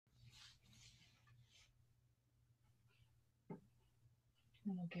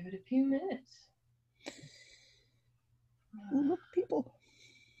I'll give it a few minutes. Look, people.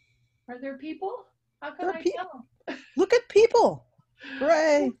 Are there people? How can I tell? Look at people.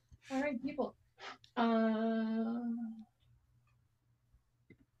 Hooray. All right, people.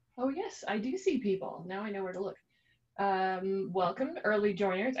 Oh, yes, I do see people. Now I know where to look. Welcome, early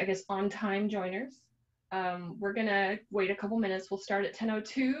joiners, I guess on-time joiners. We're going to wait a couple minutes. We'll start at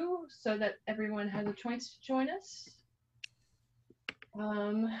 10:02 so that everyone has a chance to join us.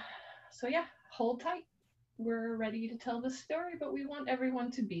 So yeah, hold tight. We're ready to tell the story, but we want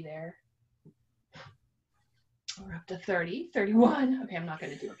everyone to be there. We're up to 30, 31. Okay, I'm not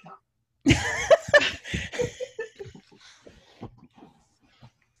going to do a count.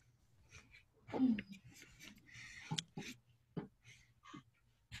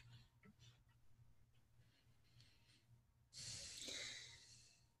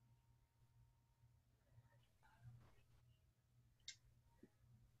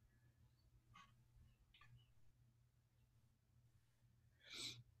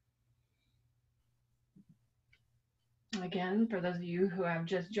 Again, for those of you who have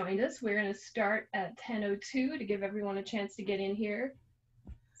just joined us, we're going to start at 10:02 to give everyone a chance to get in here.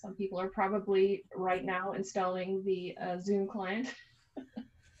 Some people are probably right now installing the Zoom client.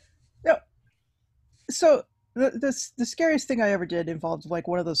 No. So the scariest thing I ever did involved like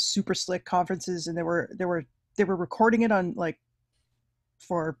one of those super slick conferences, and they were recording it on like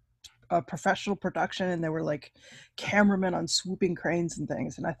for a professional production, and there were like cameramen on swooping cranes and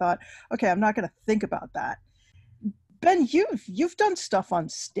things. And I thought, okay, I'm not going to think about that. Ben, you've done stuff on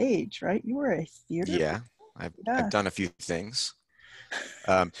stage, right? You were a theater. Yeah, I've done a few things.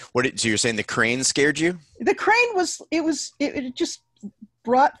 So you're saying the crane scared you? The crane it just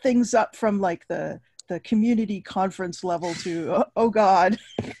brought things up from like the community conference level to oh God.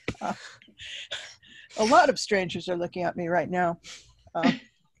 A lot of strangers are looking at me right now.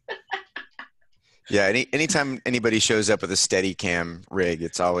 Yeah, anytime anybody shows up with a Steadicam rig,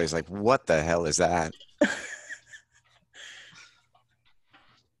 it's always like, what the hell is that?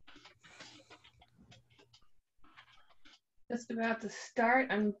 Just about to start.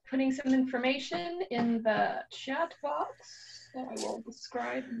 I'm putting some information in the chat box that I will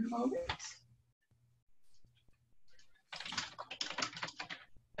describe in a moment.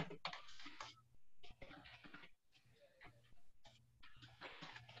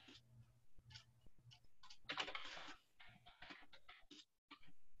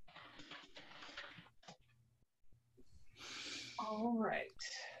 All right.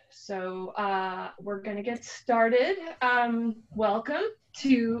 So we're going to get started. Welcome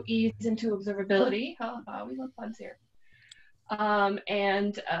to Eaze into Observability. We love puns here.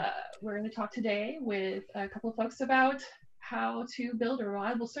 And we're going to talk today with a couple of folks about how to build a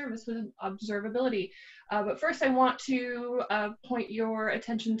reliable service with observability. But first, I want to point your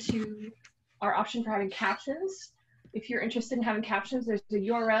attention to our option for having captions. If you're interested in having captions, there's a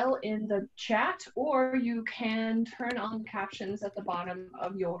URL in the chat, or you can turn on captions at the bottom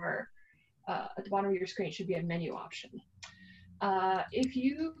of your screen. Should be a menu option. If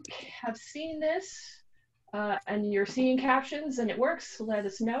you have seen this and you're seeing captions and it works, let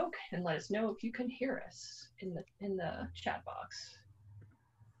us know, and let us know if you can hear us in the chat box.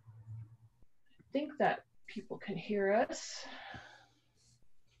 I think that people can hear us.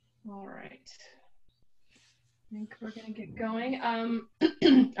 All right. I think we're going to get going.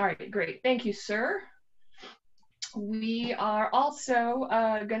 All right, great. Thank you, sir. We are also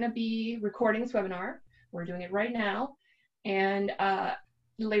going to be recording this webinar. We're doing it right now. And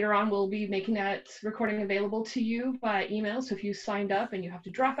later on, we'll be making that recording available to you by email. So if you signed up and you have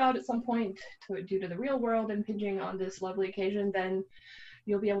to drop out at some point due to the real world impinging on this lovely occasion, then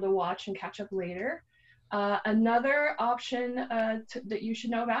you'll be able to watch and catch up later. Another option that you should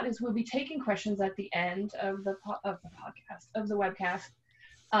know about is we'll be taking questions at the end of the webcast,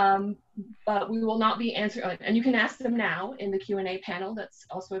 but we will not be answering. And you can ask them now in the Q&A panel that's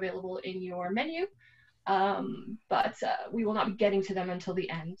also available in your menu. But we will not be getting to them until the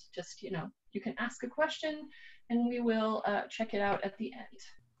end. Just you can ask a question, and we will check it out at the end.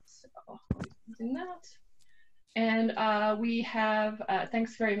 So using that. And we have,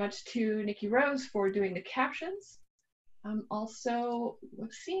 thanks very much to Nikki Rose for doing the captions. Also,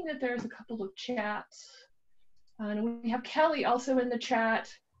 we're seeing that there's a couple of chats. And we have Kelly also in the chat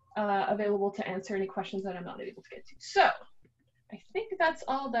available to answer any questions that I'm not able to get to. So I think that's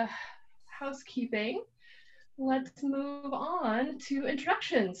all the housekeeping. Let's move on to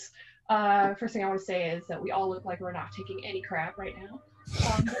introductions. First thing I want to say is that we all look like we're not taking any crap right now.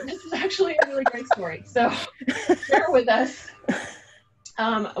 But this is actually a really great story, so bear with us.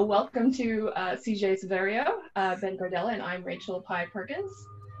 Welcome to CJ Severio. Ben Gardella, and I'm Rachel Pye Perkins.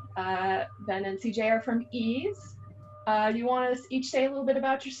 Ben and CJ are from Eaze. Do you want to each say a little bit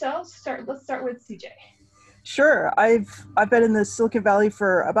about yourselves? Let's start with CJ. Sure. I've been in the Silicon Valley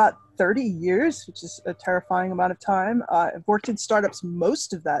for about 30 years, which is a terrifying amount of time. I've worked in startups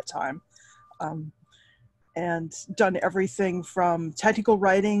most of that time, and done everything from technical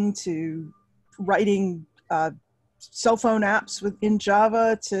writing to writing cell phone apps in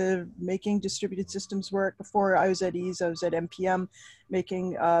Java to making distributed systems work. Before I was at Eaze, I was at NPM,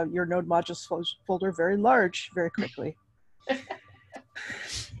 making your node modules folder very large very quickly.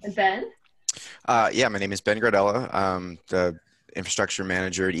 And Ben? Yeah, my name is Ben Gardella. I'm the infrastructure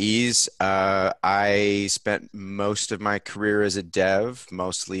manager at Eaze. I spent most of my career as a dev,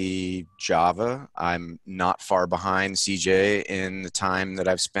 mostly Java. I'm not far behind CJ in the time that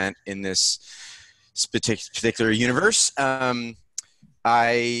I've spent in this particular universe. I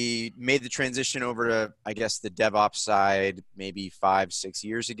made the transition over to, I guess, the DevOps side maybe 5-6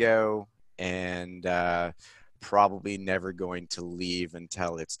 years ago, and probably never going to leave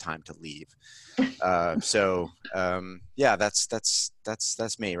until it's time to leave. Yeah,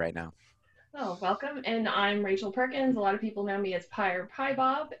 that's me right now. Oh, welcome. And I'm Rachel Perkins. A lot of people know me as Pie or Pie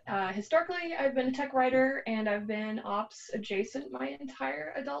Bob. Historically, I've been a tech writer, and I've been ops adjacent my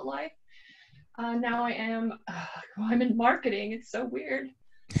entire adult life. Now I'm in marketing. It's so weird,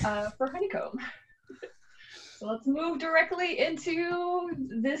 for Honeycomb. So let's move directly into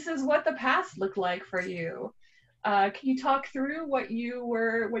this is what the past looked like for you. Can you talk through what you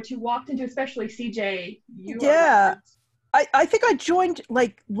walked into, especially CJ? Yeah, I think I joined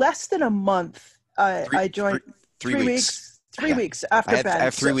like less than a month. I joined 3 weeks. 3 weeks after Ben. I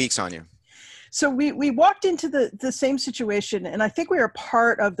have 3 weeks on you. So we walked into the same situation, and I think we are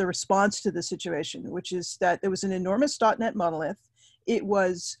part of the response to the situation, which is that there was an enormous .NET monolith. It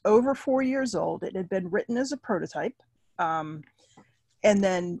was over 4 years old. It had been written as a prototype, and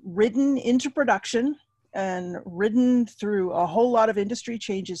then written into production and ridden through a whole lot of industry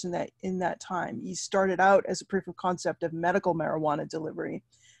changes in that time. He started out as a proof of concept of medical marijuana delivery,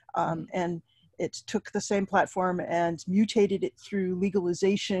 and it took the same platform and mutated it through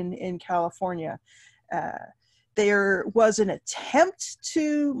legalization in California. There was an attempt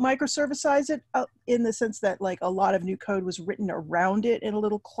to microservicize it in the sense that like a lot of new code was written around it in a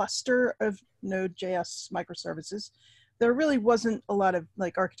little cluster of Node.js microservices. There really wasn't a lot of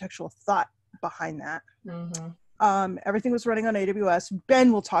like architectural thought behind that. Mm-hmm. Everything was running on AWS.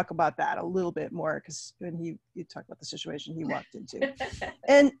 Ben will talk about that a little bit more because when he talked about the situation he walked into.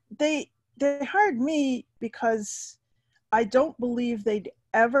 And they hired me because I don't believe they'd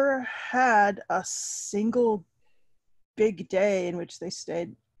ever had a single big day in which they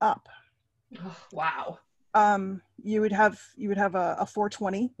stayed up. Oh, wow. You would have a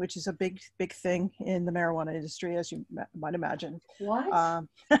 420, which is a big thing in the marijuana industry, as you might imagine. What?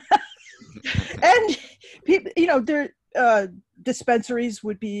 And people, their dispensaries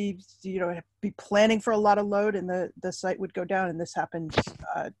would be planning for a lot of load, and the site would go down. And this happened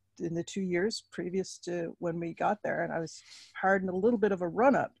in the 2 years previous to when we got there, and I was hired in a little bit of a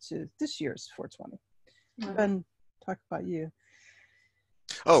run up to this year's 420. Mm-hmm. Ben, talk about you.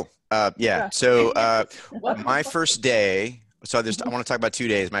 Oh, yeah. So my first day. So I want to talk about 2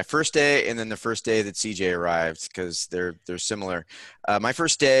 days. My first day, and then the first day that CJ arrived, because they're similar. My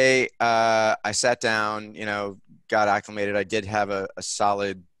first day, I sat down, got acclimated. I did have a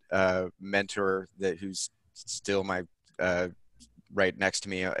solid mentor who's still my right next to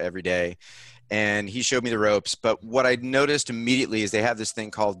me every day, and he showed me the ropes. But what I noticed immediately is they have this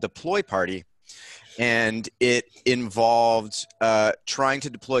thing called deploy party. And it involved trying to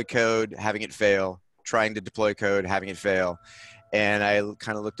deploy code, having it fail, trying to deploy code, having it fail. And I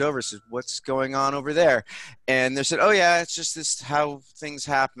kind of looked over and said, what's going on over there? And they said, oh, yeah, it's just this how things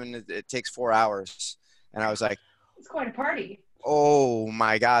happen. It takes 4 hours. And I was like, it's quite a party. Oh,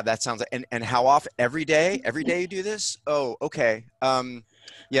 my God, that sounds like, and how often? Every day you do this? Oh, okay.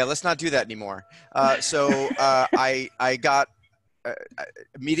 Yeah, let's not do that anymore. So I got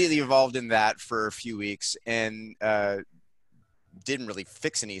immediately involved in that for a few weeks and didn't really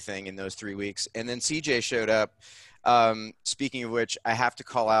fix anything in those 3 weeks. And then CJ showed up. Speaking of which, I have to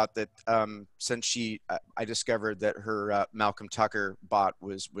call out that since I discovered that her Malcolm Tucker bot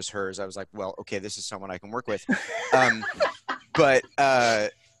was hers, I was like, well, okay, this is someone I can work with. But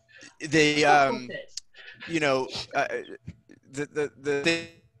they, the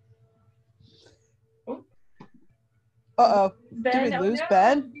Uh-oh. Did we lose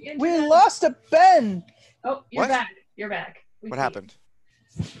Ben? We lost a Ben! Oh, you're back. You're back. What happened?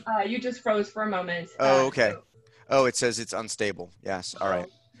 You just froze for a moment. Oh, okay. Oh, it says it's unstable. Yes. All right.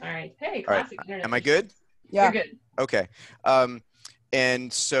 All right. Hey, classic. All right. Am I good? Yeah. You're good. Okay.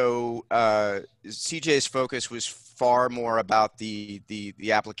 And so CJ's focus was far more about the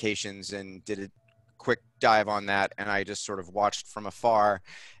applications and did a quick dive on that, and I just sort of watched from afar.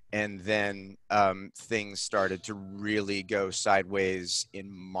 And then things started to really go sideways in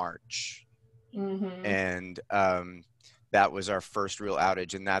March. Mm-hmm. And that was our first real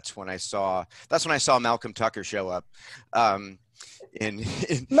outage, and that's when I saw Malcolm Tucker show up. In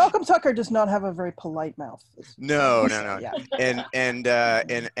Malcolm Tucker does not have a very polite mouth. No. Yeah. And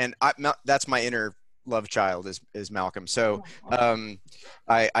that's my inner love child is Malcolm. So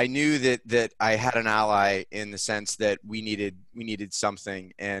I knew that I had an ally in the sense that we needed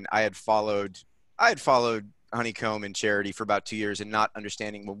something, and I had followed Honeycomb and Charity for about 2 years and not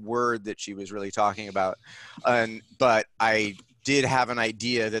understanding a word that she was really talking about. But I did have an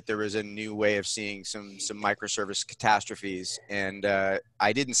idea that there was a new way of seeing some microservice catastrophes. And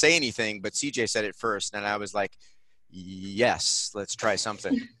I didn't say anything, but CJ said it first. And I was like, yes, let's try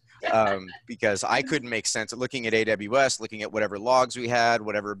something. Because I couldn't make sense of looking at AWS, looking at whatever logs we had,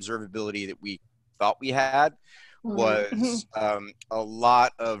 whatever observability that we thought we had, was a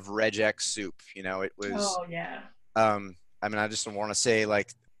lot of regex soup. You know, it was. Oh yeah. I mean, I just want to say,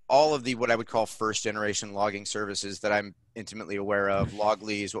 like, all of the what I would call first generation logging services that I'm intimately aware of,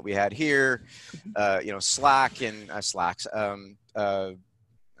 Loggly is what we had here, you know, Slack and Slacks.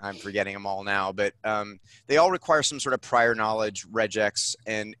 I'm forgetting them all now, but they all require some sort of prior knowledge, regex,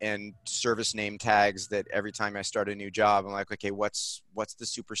 and service name tags that every time I start a new job, I'm like, okay, what's the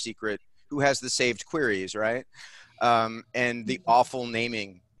super secret? Who has the saved queries, right? And the awful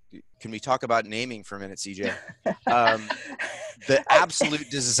naming. Can we talk about naming for a minute, CJ? The absolute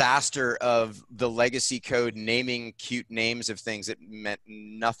disaster of the legacy code naming cute names of things that meant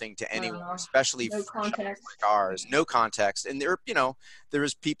nothing to anyone, especially no context. like ours. No context. And there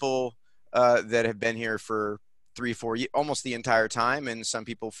is people that have been here for 3-4 years, almost the entire time, and some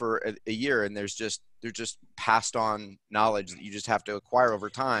people for a year, and they're just passed on knowledge that you just have to acquire over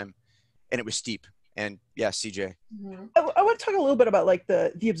time. And it was steep. And yeah, CJ. Mm-hmm. I want to talk a little bit about like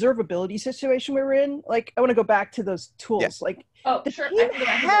the observability situation we were in. Like, I want to go back to those tools. Yeah. Like,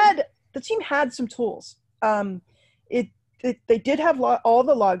 the team had some tools. They did have all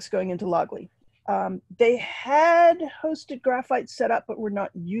the logs going into Loggly. They had hosted Graphite set up, but we're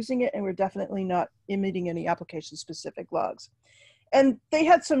not using it, and we're definitely not emitting any application-specific logs. And they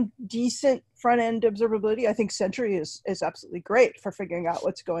had some decent front-end observability. I think Sentry is absolutely great for figuring out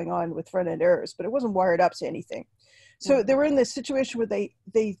what's going on with front-end errors, but it wasn't wired up to anything. So they were in this situation where they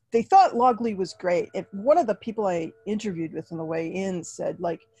thought Loggly was great. And one of the people I interviewed with on the way in said,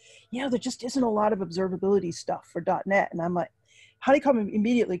 like, you know, there just isn't a lot of observability stuff for .NET. And I'm like, Honeycomb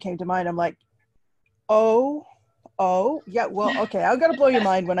immediately came to mind. I'm like, oh, yeah, well, okay, I'm going to blow your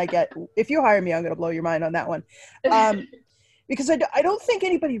mind if you hire me, I'm going to blow your mind on that one. Because I don't think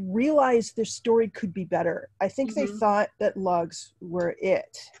anybody realized their story could be better. I think they thought that logs were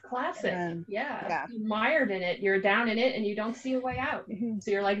it. Classic. Yeah. You're mired in it. You're down in it, and you don't see a way out.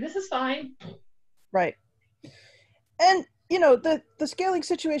 So you're like, this is fine. Right. And, you know, the scaling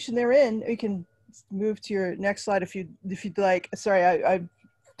situation they're in, we can move to your next slide if you'd like. Sorry, I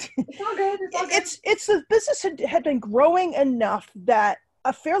It's all good. It's the business had been growing enough that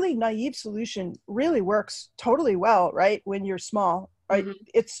a fairly naive solution really works totally well, right? When you're small, right?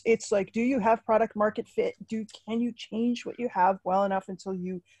 It's like, do you have product market fit? Can you change what you have well enough until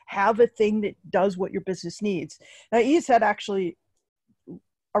you have a thing that does what your business needs? Now, Eaze had actually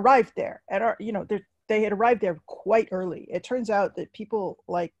arrived there they had arrived there quite early. It turns out that people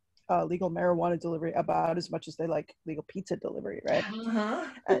like legal marijuana delivery about as much as they like legal pizza delivery, right?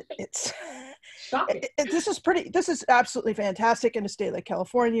 It's shocking. This is absolutely fantastic in a state like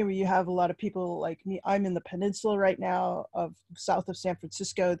California, where you have a lot of people like me. I'm in the peninsula right now south of San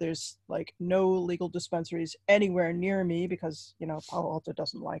Francisco. There's like no legal dispensaries anywhere near me because, you know, Palo Alto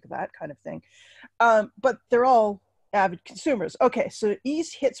doesn't like that kind of thing. But they're all avid consumers. Okay, so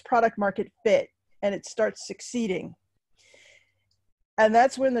Eaze hits product market fit and it starts succeeding. And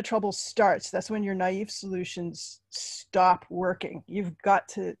that's when the trouble starts. That's when your naive solutions stop working. You've got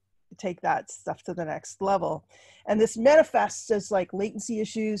to take that stuff to the next level. And this manifests as like latency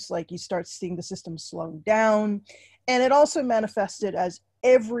issues, like you start seeing the system slowing down. And it also manifested as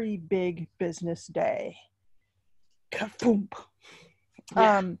every big business day. Kaboom.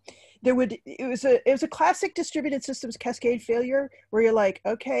 Yeah. It was a classic distributed systems cascade failure where you're like,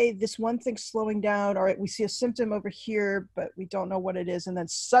 okay, this one thing's slowing down. All right, we see a symptom over here, but we don't know what it is. And then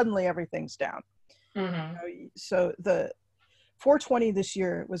suddenly everything's down. So the 420 this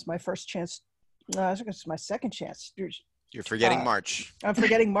year was my first chance. I think it's my second chance. You're forgetting March. I'm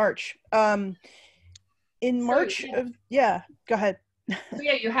forgetting March. in March go ahead. So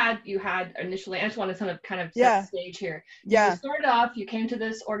yeah, you had initially, I just want to kind of set Yeah. the stage here. Yeah. You started off, you came to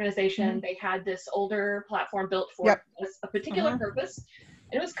this organization, they had this older platform built for a particular purpose,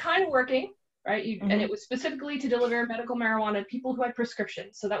 and it was kind of working, right? And it was specifically to deliver medical marijuana to people who had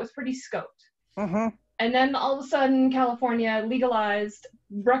prescriptions, so that was pretty scoped. And then all of a sudden, California legalized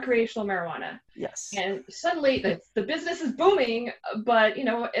recreational marijuana. Yes. And suddenly the business is booming, but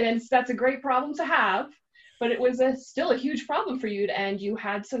and that's a great problem to have. But it was still a huge problem for you, and you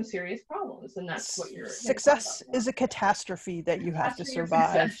had some serious problems, and that's what you're. Success is a catastrophe that you have to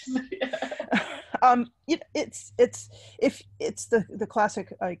survive. It's the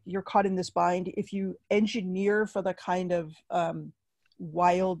classic, like, you're caught in this bind. If you engineer for the kind of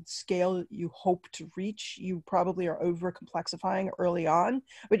wild scale you hope to reach, you probably are over complexifying early on,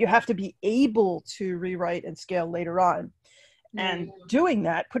 but you have to be able to rewrite and scale later on. And doing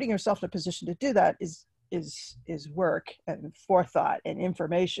that, putting yourself in a position to do that is work and forethought and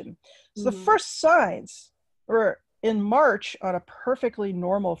information. So the first signs were in March. On a perfectly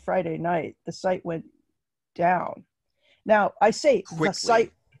normal Friday night, the site went down. Now I say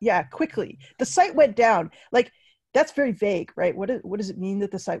quickly. Quickly. The site went down. Like, that's very vague, right? What does it mean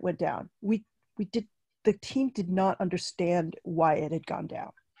that the site went down? The team did not understand why it had gone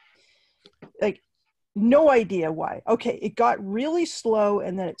down. Like, no idea why. Okay, it got really slow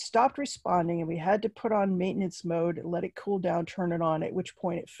and then it stopped responding, and we had to put on maintenance mode, let it cool down, turn it on, at which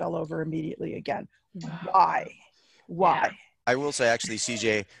point it fell over immediately again. Why? Yeah. I will say, actually,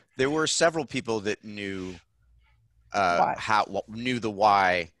 CJ, there were several people that knew the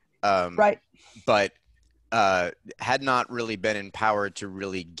why, right, but had not really been empowered to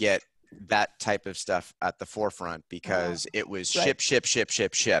really get that type of stuff at the forefront, because it was ship, so,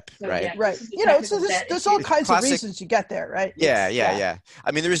 right? Yeah, right. So there's all kinds of reasons you get there, right? Yeah.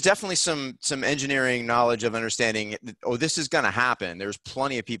 I mean, there was definitely some engineering knowledge of understanding, this is going to happen. There's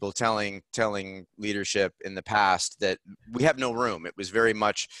plenty of people telling leadership in the past that we have no room. It was very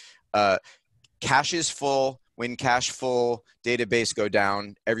much cache is full. When cache full, database go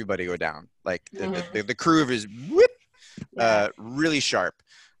down, everybody go down. Like the curve is really sharp.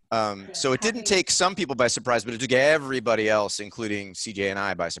 So it didn't take some people by surprise, but it took everybody else, including CJ and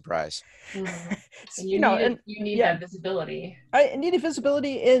I, by surprise. And you need that visibility. I needed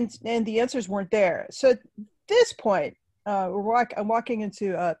visibility, and the answers weren't there. So at this point, I'm walking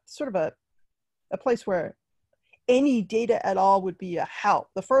into sort of a place where any data at all would be a help.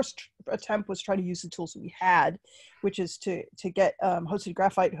 The first attempt was trying to use the tools we had, which is to get hosted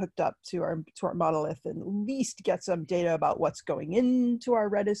graphite hooked up to our monolith and at least get some data about what's going into our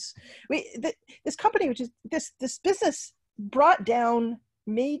Redis. This company, which is this business,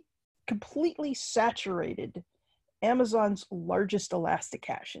 made completely saturated Amazon's largest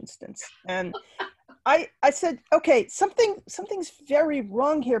Elasticache instance. And I said, okay, something's very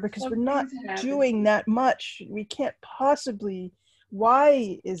wrong here, because we're not doing that much. We can't possibly,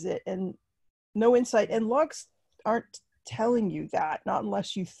 why is it? And no insight. And logs aren't telling you that, not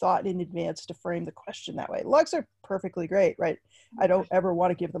unless you thought in advance to frame the question that way. Logs are perfectly great, right? I don't ever want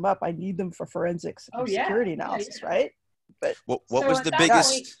to give them up. I need them for forensics and security analysis, right? But what was the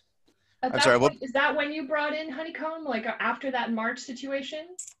biggest? I'm sorry. Is that when you brought in Honeycomb? Like after that March situation?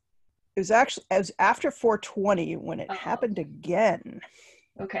 It was after 420 when it happened again.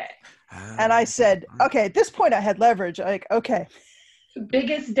 Okay. And I said, okay, at this point I had leverage. Like, okay.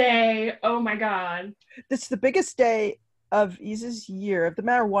 Biggest day. Oh my God. This is the biggest day of Eaze's year, of the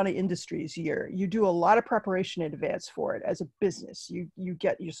marijuana industry's year. You do a lot of preparation in advance for it as a business. You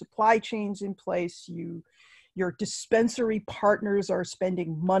get your supply chains in place. Your dispensary partners are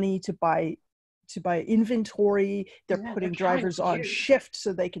spending money to buy inventory. They're putting drivers on shift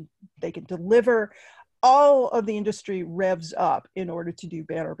so they can deliver. All of the industry revs up in order to do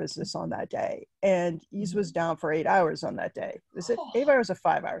banner business on that day. And Eaze was down for 8 hours on that day. Was it 8 hours or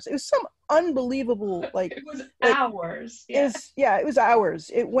 5 hours? It was some unbelievable, it was hours. It was hours.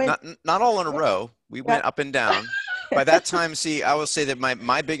 It went not all in a row. We went up and down. By that time, I will say that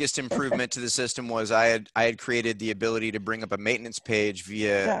my biggest improvement to the system was I had created the ability to bring up a maintenance page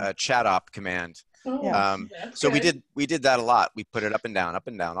via a chat op command. So good. we did that a lot. We put it up and down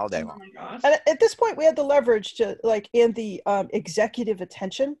all day long. And at this point, we had the leverage to and the executive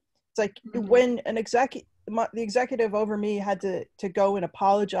attention. It's like when the executive over me had to go and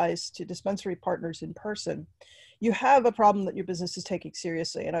apologize to dispensary partners in person. You have a problem that your business is taking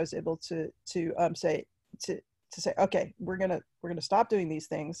seriously, and I was able to say, okay, we're gonna stop doing these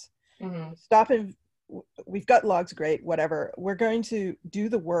things. Stop and we've got logs, great, whatever. We're going to do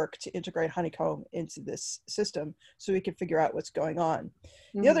the work to integrate Honeycomb into this system so we can figure out what's going on.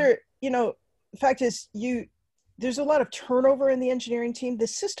 The other, the fact is, there's a lot of turnover in the engineering team. The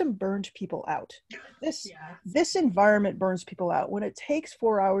system burned people out. This environment burns people out. When it takes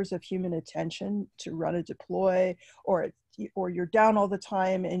 4 hours of human attention to run a deploy, or you're down all the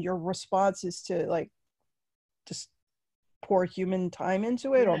time and your response is to like just pour human time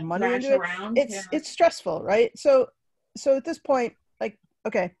into it or money into it, it's stressful, right? So at this point, like,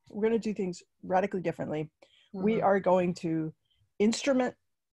 okay, we're going to do things radically differently. We are going to instrument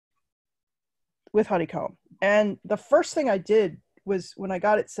with Honeycomb. And the first thing I did was, when I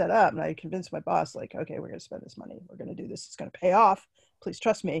got it set up and I convinced my boss, like, okay, we're going to spend this money. We're going to do this. It's going to pay off. Please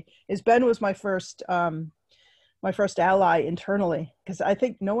trust me. Is Ben was my first ally internally, because I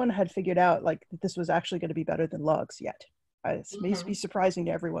think no one had figured out like that this was actually going to be better than logs yet. It may be surprising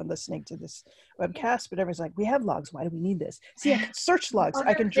to everyone listening to this webcast, but everyone's like, we have logs. Why do we need this? See, I can search logs.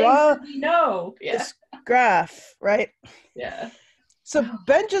 I can draw this graph, right? Yeah. So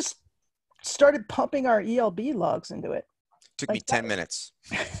Ben just started pumping our ELB logs into it. Took me 10 minutes.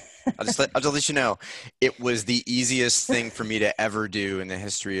 I'll just let you know, it was the easiest thing for me to ever do in the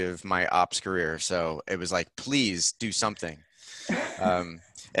history of my ops career. So it was like, please do something.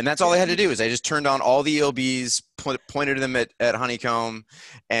 And that's all I had to do, is I just turned on all the ELBs, pointed them at Honeycomb,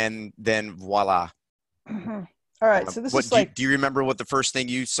 and then voila. All right. So this is like, do you remember what the first thing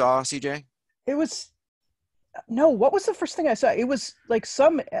you saw, CJ? It was, no, what was the first thing I saw? It was like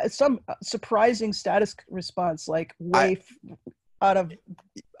some surprising status response, like out of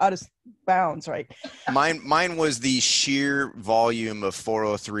bounds, right? Mine was the sheer volume of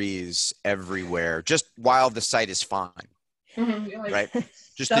 403s everywhere, just while the site is fine. Right?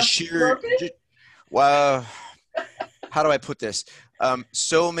 Just the sheer, well, how do I put this?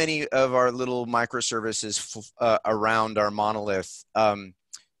 So many of our little microservices around our monolith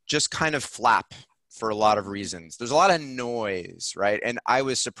just kind of flap for a lot of reasons. There's a lot of noise, right? And I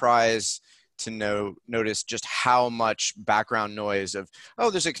was surprised to notice just how much background noise of, oh,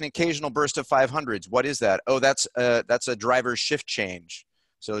 there's an occasional burst of 500s. What is that? Oh, that's a driver shift change.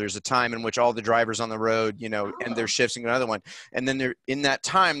 So there's a time in which all the drivers on the road, end their shifts and go another one. And then in that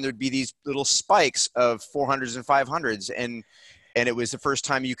time, there'd be these little spikes of 400s and 500s. And it was the first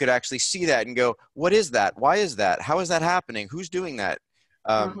time you could actually see that and go, what is that? Why is that? How is that happening? Who's doing that?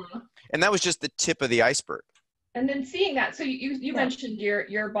 And that was just the tip of the iceberg. And then seeing that, so you mentioned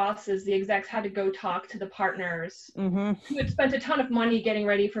your bosses, the execs, had to go talk to the partners who had spent a ton of money getting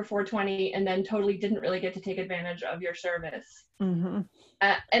ready for 420 and then totally didn't really get to take advantage of your service. And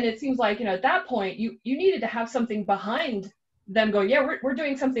it seems like, at that point, you needed to have something behind them going, yeah, we're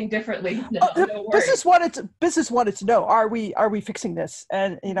doing something differently. No business wanted to know, are we fixing this?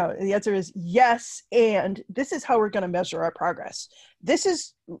 And the answer is yes, and this is how we're going to measure our progress. This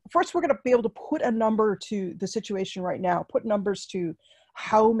is, first we're going to be able to put a number to the situation right now, put numbers to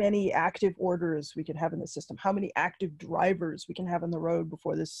how many active orders we can have in the system, how many active drivers we can have on the road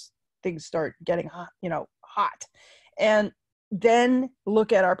before things start getting hot, and then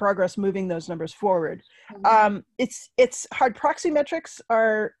look at our progress moving those numbers forward. It's hard. Proxy metrics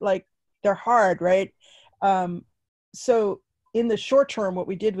are like, they're hard, right? So in the short term, what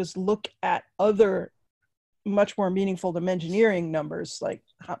we did was look at other much more meaningful than engineering numbers, like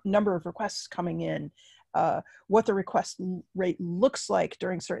number of requests coming in, what the request rate looks like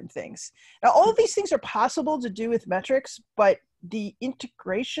during certain things. Now, all of these things are possible to do with metrics, but the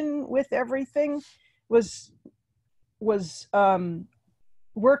integration with everything was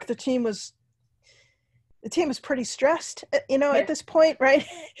work. The team was pretty stressed, at this point, right?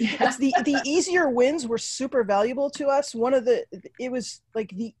 It's the easier wins were super valuable to us. It was like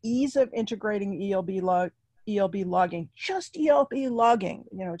the ease of integrating ELB logging, just ELB logging,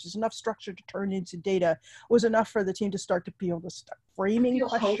 which is enough structure to turn into data, was enough for the team to start to be able to start framing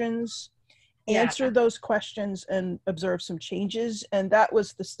questions, answer those questions, and observe some changes. And that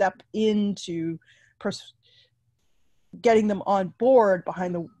was the step into getting them on board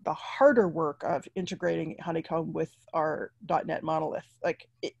behind the harder work of integrating Honeycomb with our .NET monolith. Like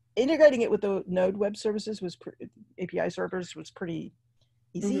integrating it with the Node web services API servers was pretty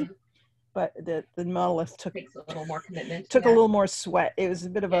easy, but the monolith took a little more commitment. Took a little more sweat. It was a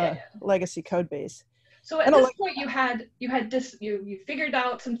bit of a legacy code base. So at this point, you figured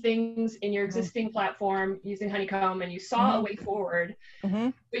out some things in your existing platform using Honeycomb, and you saw a way forward.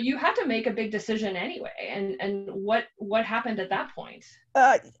 But you had to make a big decision anyway. And what happened at that point?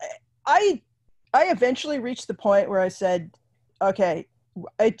 I eventually reached the point where I said, okay,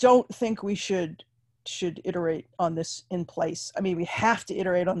 I don't think we should iterate on this in place. I mean, we have to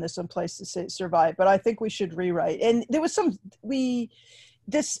iterate on this in place to survive, but I think we should rewrite. And there was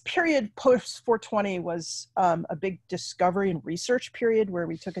this period post 420 was a big discovery and research period where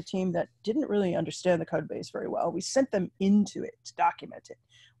we took a team that didn't really understand the code base very well. We sent them into it to document it.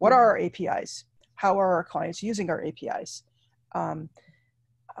 What are our APIs? How are our clients using our APIs?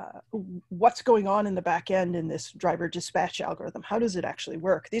 What's going on in the back end in this driver dispatch algorithm? How does it actually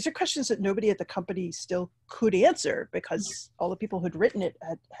work? These are questions that nobody at the company still could answer because all the people who'd written it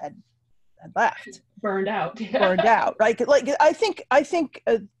had left. Burned out. Burned out, right? Like I think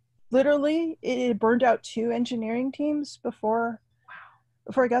literally it burned out 2 engineering teams before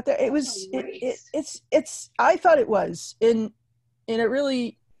I got there. It was it's I thought it was and it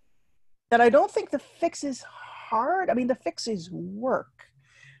really, and I don't think the fix is hard. I mean, the fix is work,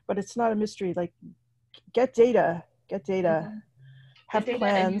 but it's not a mystery. Like get data, have data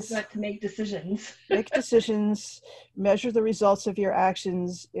plans, and use that to make decisions. make decisions, measure the results of your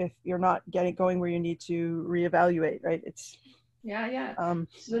actions. If you're not going where you need to, reevaluate, right? It's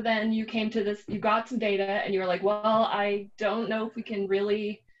so then you came to this, you got some data and you were like, well, I don't know if we can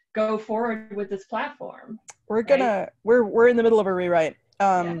really go forward with this platform. We're in the middle of a rewrite.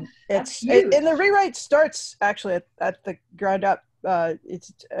 It's and the rewrite starts actually at the ground up.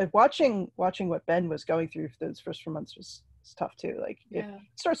 It's watching what Ben was going through for those first 4 months was tough too. Like it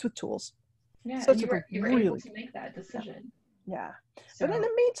starts with tools. Yeah, and you were able to make that decision. Yeah. So, but in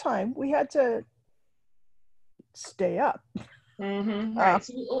the meantime, we had to stay up. Mm-hmm. Right.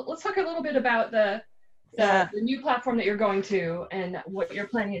 So let's talk a little bit about the new platform that you're going to and what you're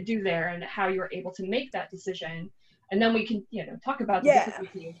planning to do there and how you're able to make that decision. And then we can, talk about the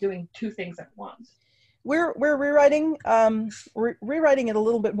difficulty of doing 2 things at once. We're rewriting it a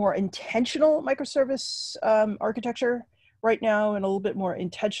little bit more intentional microservice architecture right now, and a little bit more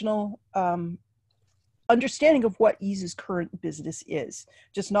intentional understanding of what Eaze's current business is,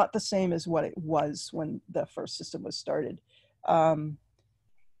 just not the same as what it was when the first system was started. And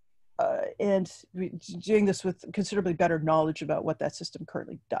doing this with considerably better knowledge about what that system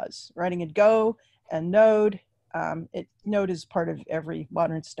currently does. Writing in Go and Node. Node is part of every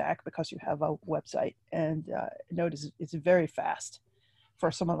modern stack because you have a website, and Node is very fast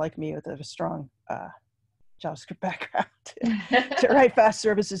for someone like me with a strong JavaScript background to write fast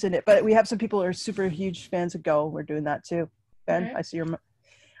services in it. But we have some people who are super huge fans of Go. We're doing that too. Ben, I see your.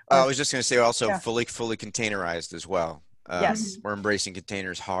 I was just going to say also fully containerized as well. Yes, we're embracing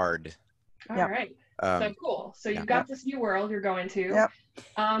containers hard. All right. So cool. So you've got this new world you're going to.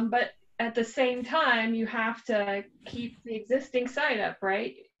 But at the same time, you have to keep the existing site up,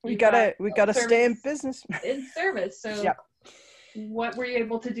 right? We gotta stay in business. In service. So what were you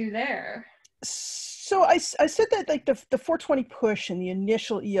able to do there? So I said that like the 420 push and the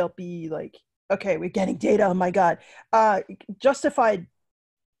initial ELB, like, okay, we're getting data, oh my God, justified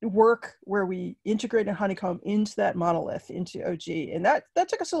work where we integrated Honeycomb into that monolith, into OG. And that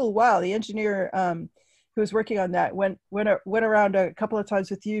took us a little while. The engineer who was working on that went around a couple of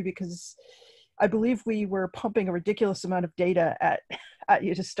times with you because I believe we were pumping a ridiculous amount of data at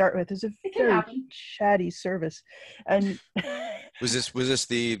you to start with. It's a very chatty service. And was this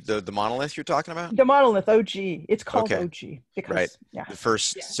the monolith you're talking about? The monolith, OG. It's called OG because the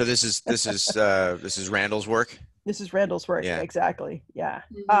first. Yeah. So this is Randall's work. This is Randall's work. Yeah. Exactly. Yeah.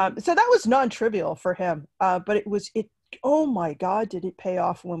 So that was non-trivial for him, but it. Oh my God, did it pay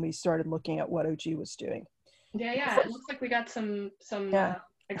off when we started looking at what OG was doing? Yeah. It looks like we got some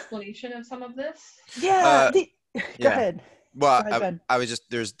explanation of some of this. Yeah. Go ahead. Well, I was just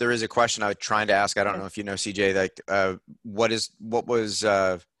there is a question I was trying to ask. I don't know if you know, CJ. Like, what was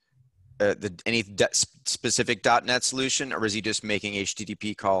any specific .NET solution, or was he just making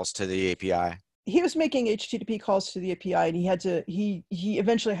HTTP calls to the API? He was making HTTP calls to the API, and he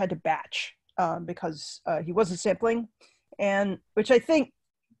eventually had to batch because he wasn't sampling, and which I think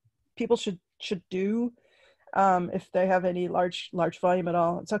people should do if they have any large volume at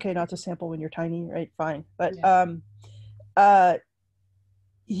all. It's okay not to sample when you're tiny, right? Fine, but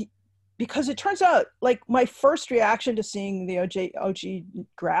because it turns out, like, my first reaction to seeing the OG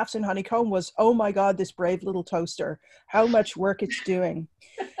graphs in Honeycomb was, oh my God, this brave little toaster, how much work it's doing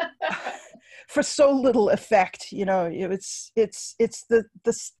for so little effect. It's the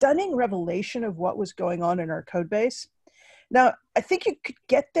stunning revelation of what was going on in our code base. Now, I think you could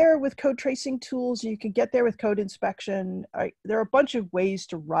get there with code tracing tools. You can get there with code inspection. There are a bunch of ways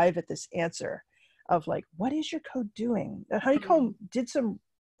to arrive at this answer of, like, what is your code doing? Honeycomb did some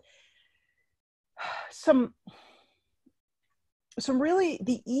really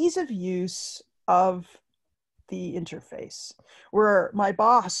the ease of use of the interface, where my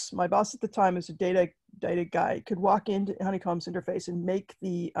boss at the time was a data guy, could walk into Honeycomb's interface and make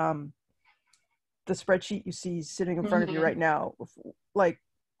the the spreadsheet you see sitting in front of you right now, like,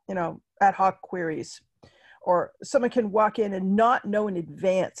 you know, ad hoc queries, or someone can walk in and not know in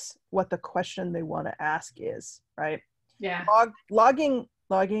advance what the question they want to ask is, right? Yeah. Logging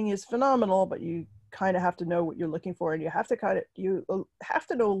is phenomenal, but you kind of have to know what you're looking for, and you have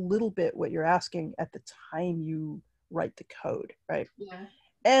to know a little bit what you're asking at the time you write the code, right? Yeah.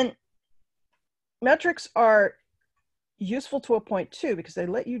 And metrics are useful to a point too, because they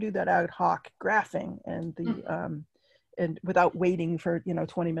let you do that ad hoc graphing and the and without waiting for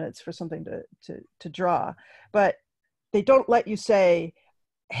 20 minutes for something to draw. But they don't let you say,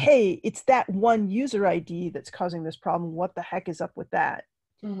 hey, it's that one user ID that's causing this problem. What the heck is up with that?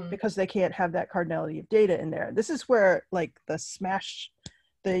 Because they can't have that cardinality of data in there. This is where like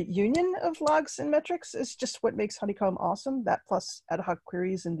the union of logs and metrics is just what makes Honeycomb awesome. That plus ad hoc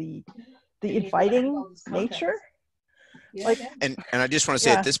queries and the inviting nature. Yeah, and I just want to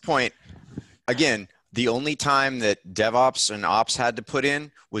say at this point, again, the only time that DevOps and Ops had to put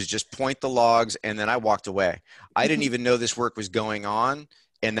in was just point the logs, and then I walked away. I didn't even know this work was going on,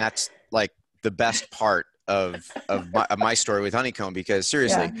 and that's like the best part of my story with Honeycomb, because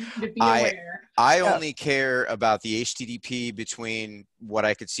seriously, I only care about the HTTP between what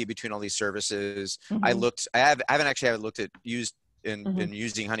I could see between all these services. I haven't actually been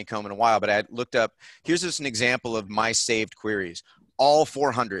using Honeycomb in a while, but I looked up, here's just an example of my saved queries, all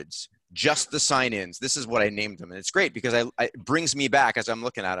 400s, just the sign-ins. This is what I named them. And it's great because it brings me back as I'm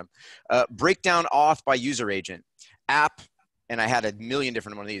looking at them. Breakdown auth by user agent, app, and I had a million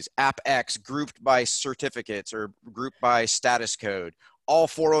different one of these, app X grouped by certificates or grouped by status code, all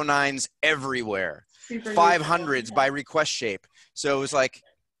 409s everywhere, 500s by request shape. So it was like,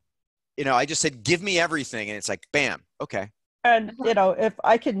 I just said, give me everything. And it's like, bam, okay. And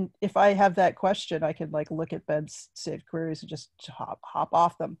if I have that question, I can like look at Ben's saved queries and just hop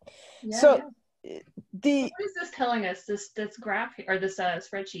off them. What is this telling us? This graph or this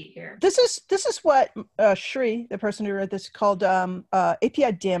spreadsheet here? This is what Shri, the person who wrote this, called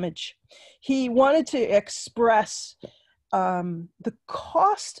API damage. He wanted to express the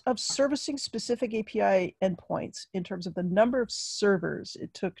cost of servicing specific API endpoints in terms of the number of servers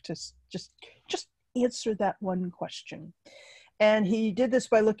it took to just answer that one question. And he did this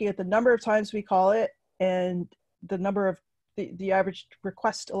by looking at the number of times we call it and the number of the average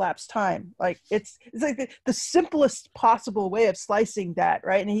request elapsed time. Like it's like the simplest possible way of slicing that,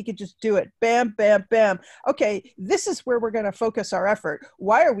 right? And he could just do it. Bam, bam, bam. Okay, this is where we're going to focus our effort.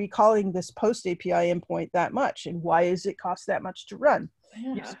 Why are we calling this post API endpoint that much? And why is it cost that much to run?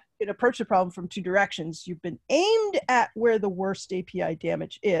 Yeah. You can approach the problem from two directions. You've been aimed at where the worst API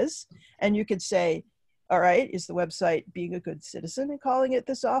damage is, and you could say, all right, is the website being a good citizen and calling it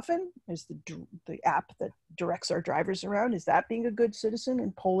this often? Is the app that directs our drivers around, is that being a good citizen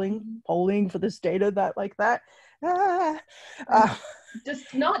and polling for this data that?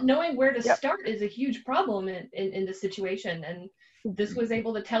 Just not knowing where to start is a huge problem in this situation. And this was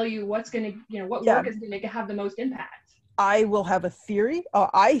able to tell you what's going to, what work is going to have the most impact. I will have a theory.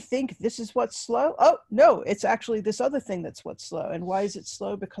 I think this is what's slow. Oh, no, it's actually this other thing that's what's slow. And why is it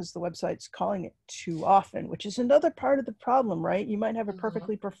slow? Because the website's calling it too often, which is another part of the problem, right? You might have a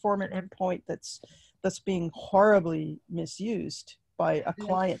perfectly performant endpoint that's being horribly misused by a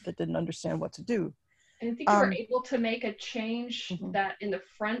client that didn't understand what to do. And I think you were able to make a change that in the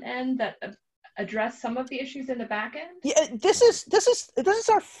front end that address some of the issues in the back end? Yeah, this is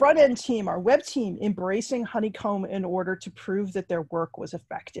our front end team, our web team, embracing Honeycomb in order to prove that their work was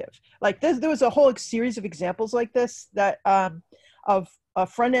effective. Like there was a whole series of examples like this that of a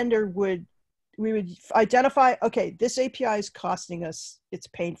front ender we would identify, okay, this API is costing us, it's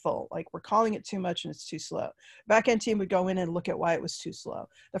painful, like we're calling it too much and it's too slow. Back end team would go in and look at why it was too slow.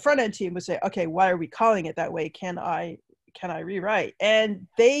 The front end team would say, okay, why are we calling it that way? Can I rewrite? And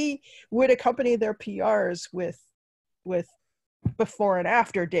they would accompany their PRs with before and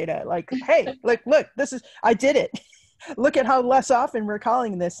after data. Like, hey, look, I did it. Look at how less often we're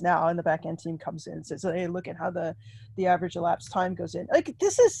calling this now. And the backend team comes in and says, hey, look at how the average elapsed time goes in. Like,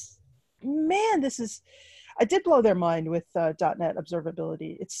 I did blow their mind with .NET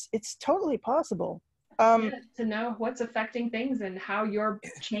observability. It's totally possible. To know what's affecting things and how your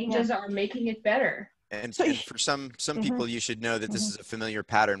changes are making it better. And for some people, you should know that this is a familiar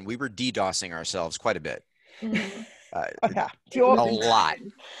pattern. We were DDoSing ourselves quite a bit. A lot,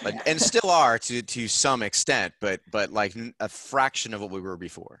 and still are to some extent, but like a fraction of what we were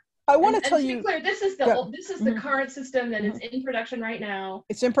before. I want to tell you, clear, this is the current system that is in production right now.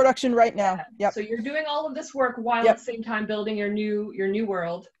 It's in production right now. Yep. So you're doing all of this work while at the same time building your new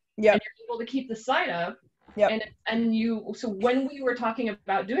world. Yeah. And you're able to keep the site up. Yep. So when we were talking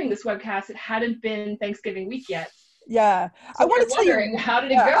about doing this webcast, it hadn't been Thanksgiving week yet. Yeah, so I want to tell you. How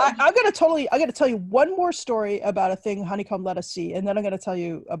did it go? I'm gonna tell you one more story about a thing Honeycomb let us see, and then I'm gonna tell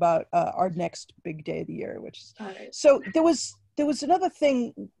you about our next big day of the year, which is. Right. So there was another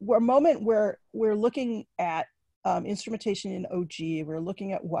thing, a moment where we're looking at instrumentation in OG. We're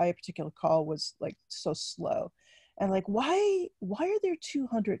looking at why a particular call was like so slow, and like why are there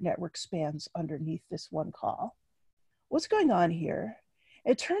 200 network spans underneath this one call? What's going on here?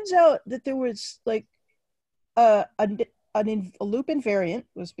 It turns out that there was like a loop invariant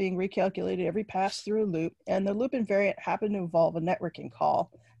was being recalculated every pass through a loop, and the loop invariant happened to involve a networking call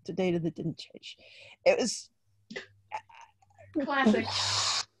to data that didn't change. It was classic.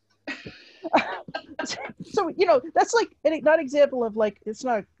 So that's like not an example of like, it's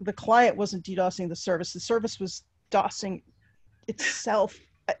not, the client wasn't DDoSing the service was DOSing itself,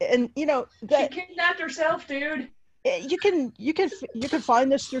 and that she kidnapped herself, dude. You can find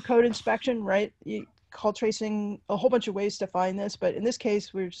this through code inspection, right? Call tracing, a whole bunch of ways to find this, but in this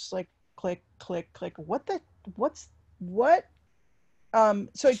case we're just like click click click. What?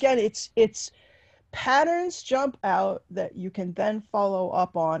 So again, it's patterns jump out that you can then follow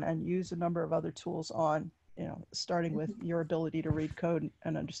up on and use a number of other tools on, starting with your ability to read code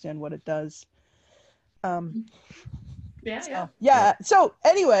and understand what it does. So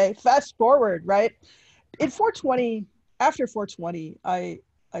anyway, fast forward, right? In 420, after 420,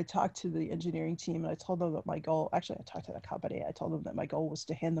 I talked to the engineering team and I told them that my goal, actually I talked to the company, I told them that my goal was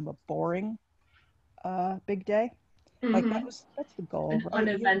to hand them a boring big day. Mm-hmm. Like that's the goal. An right?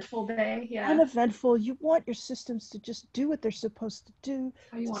 uneventful day, yeah. Uneventful. You want your systems to just do what they're supposed to do,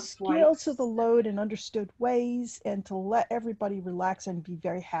 to scale to the load in understood ways, and to let everybody relax and be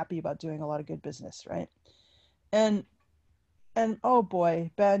very happy about doing a lot of good business, right? And oh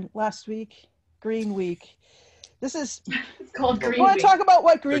boy, Ben, last week, Green Week. This is it's called Green Week. You want to talk about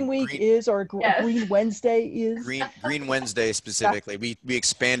what Green Week is, or yes. Green Wednesday is? Green Wednesday specifically. We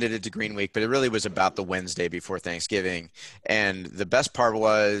expanded it to Green Week, but it really was about the Wednesday before Thanksgiving. And the best part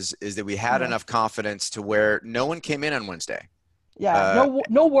is that we had enough confidence to where no one came in on Wednesday. Yeah,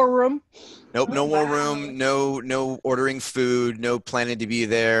 no war room. Nope, no war room, no ordering food, no planning to be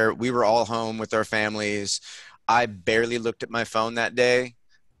there. We were all home with our families. I barely looked at my phone that day.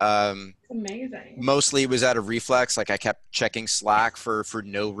 Amazing. Mostly it was out of reflex. Like I kept checking Slack for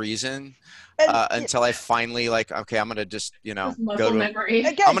no reason until I finally okay, I'm gonna just muscle memory.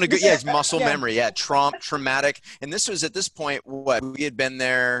 I'm gonna go. Yeah, it's muscle memory. Yeah, traumatic. And this was at this point what we had been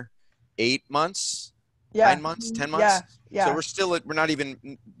there 8 months, 9 months, 10 months. Yeah. So we're not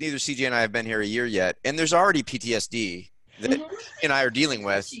even, neither CJ and I have been here a year yet, and there's already PTSD that he and I are dealing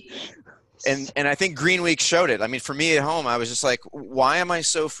with. And I think Green Week showed it. I mean, for me at home, I was just like, why am I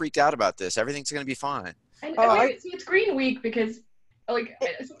so freaked out about this? Everything's going to be fine. And it's Green Week because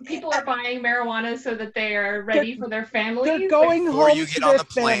people are buying marijuana so that they are ready for their families. They're going home to their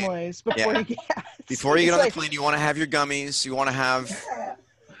families before you get on the plane. You want to have your gummies. You want to have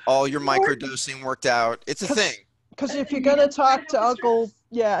all your microdosing worked out. It's a thing. Because if you're going to talk to Uncle,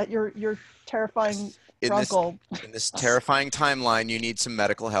 your terrifying uncle. In this terrifying timeline, you need some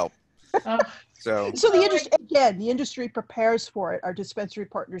medical help. So the industry prepares for it. Our dispensary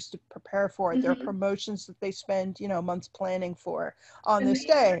partners to prepare for it. There are promotions that they spend months planning for on this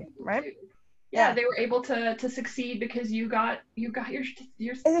day, right? Yeah, they were able to succeed because you got your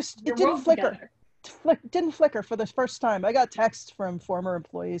it didn't flicker. Didn't flicker for the first time. I got texts from former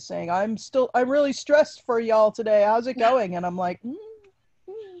employees saying, I'm really stressed for y'all today. How's it going? And I'm like,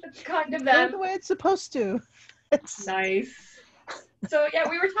 it's kind of them. The way it's supposed to. It's nice. So yeah,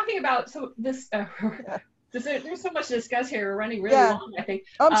 we were talking about this. There's so much to discuss here. We're running really long, I think.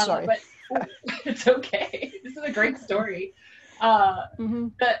 I'm sorry, but it's okay. This is a great story. That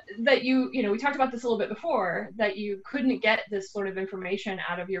we talked about this a little bit before. That you couldn't get this sort of information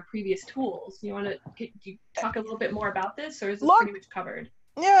out of your previous tools. Do you talk a little bit more about this, or is this pretty much covered?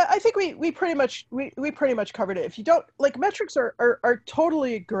 Yeah, I think we pretty much covered it. If you don't metrics are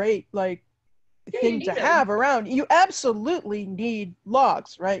totally great thing to have around. You absolutely need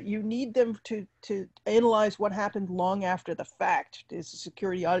logs, right? You need them to analyze what happened long after the fact. There's a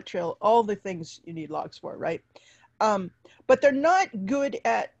security audit trail, all the things you need logs for, right? But they're not good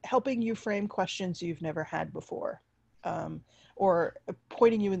at helping you frame questions you've never had before, or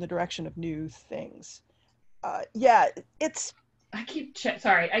pointing you in the direction of new things. I keep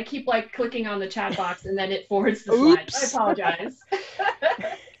clicking on the chat box and then it forwards the slides. I apologize.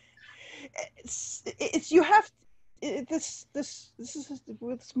 this is,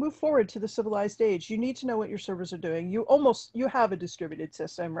 let's move forward to the civilized age. You need to know what your servers are doing. You have a distributed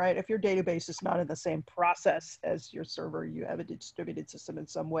system, right? If your database is not in the same process as your server, you have a distributed system in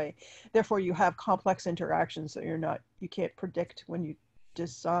some way. Therefore, you have complex interactions that you can't predict when you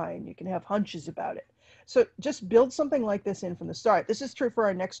design. You can have hunches about it. So just build something like this in from the start. This is true for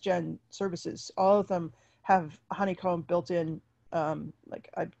our next gen services. All of them have Honeycomb built in. Like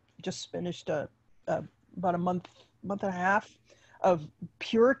I just finished about a month and a half of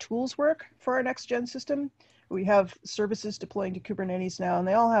pure tools work for our next gen system. We have services deploying to Kubernetes now, and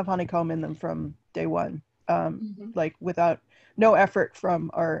they all have Honeycomb in them from day one, like without no effort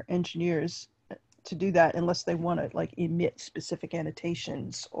from our engineers to do that, unless they want to like emit specific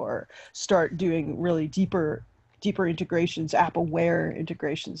annotations or start doing really deeper integrations, app aware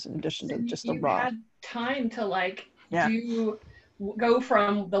integrations, in addition to just the raw. You had time to like go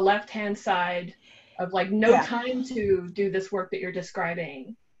from the left-hand side of like time to do this work that you're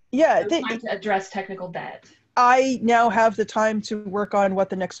describing. Yeah, time to address technical debt. I now have the time to work on what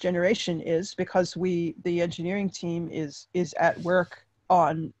the next generation is, because the engineering team is at work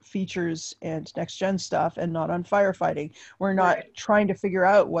on features and next gen stuff and not on firefighting. We're not trying to figure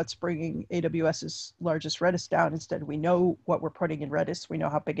out what's bringing AWS's largest Redis down. Instead, we know what we're putting in Redis. We know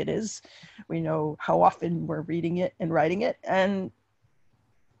how big it is. We know how often we're reading it and writing it. And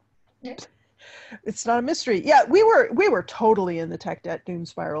it's not a mystery. Yeah, we were totally in the tech debt doom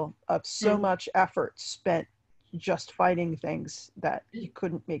spiral of so much effort spent just fighting things that you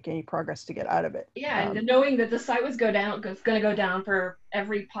couldn't make any progress to get out of it. Yeah, and knowing that the site was going to go down for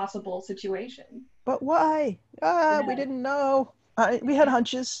every possible situation. But why? We didn't know. We had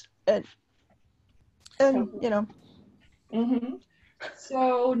hunches, and you know. Mm-hmm.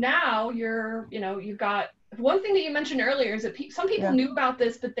 So now you've got one thing that you mentioned earlier is that some people knew about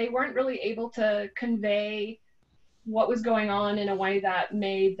this, but they weren't really able to convey what was going on in a way that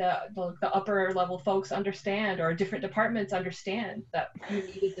made the upper level folks understand, or different departments understand that you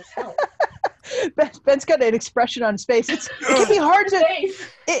needed this help. Ben's got an expression on his face. It can be hard to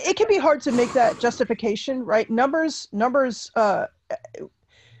it can be hard to make that justification, right? Numbers.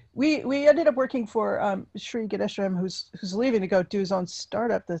 We ended up working for Sri Ganeshram, who's leaving to go do his own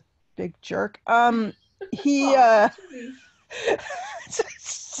startup. The big jerk.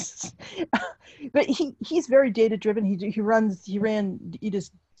 But he's very data driven. He ran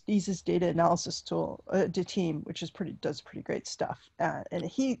Eaze's data analysis tool team, which does pretty great stuff. And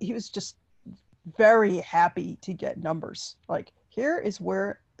he was just very happy to get numbers. Like, here is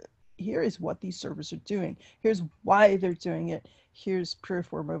what these servers are doing. Here's why they're doing it. Here's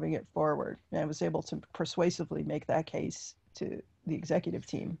proof we're moving it forward. And I was able to persuasively make that case to the executive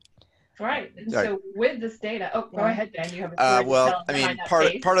team. Right. And so with this data, go ahead, Ben. You have a story well, to tell I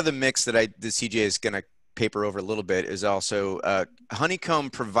mean, part of the mix that the CJ is going to paper over a little bit is also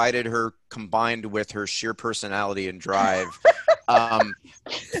Honeycomb provided her, combined with her sheer personality and drive,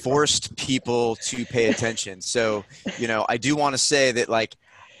 forced people to pay attention. So, I do want to say that, like,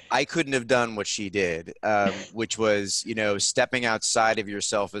 I couldn't have done what she did, which was, stepping outside of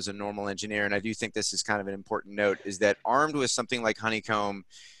yourself as a normal engineer. And I do think this is kind of an important note, is that armed with something like Honeycomb,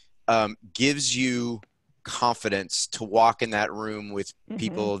 gives you confidence to walk in that room with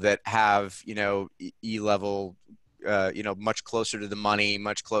people that have, E-level, much closer to the money,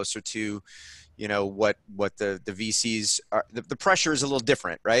 much closer to, what the VCs are. The pressure is a little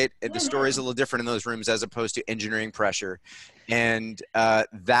different, right? The story is a little different in those rooms as opposed to engineering pressure. And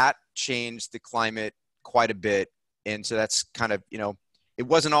that changed the climate quite a bit. And so that's kind of, it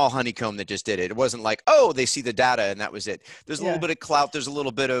wasn't all Honeycomb that just did it. It wasn't like, they see the data and that was it. There's a little bit of clout. There's a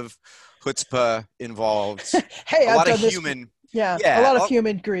little bit of chutzpah involved. Hey, a lot of human. A lot of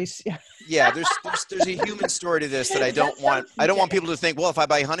human grease. There's a human story to this that I don't want people to think, well, if I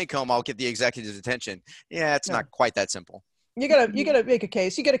buy Honeycomb, I'll get the executive's attention. Yeah, it's not quite that simple. You gotta make a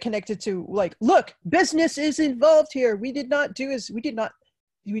case. You gotta connect it to, like, look, business is involved here. We did not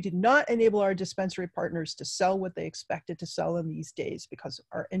enable our dispensary partners to sell what they expected to sell in these days because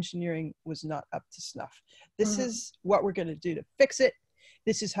our engineering was not up to snuff. This is what we're going to do to fix it.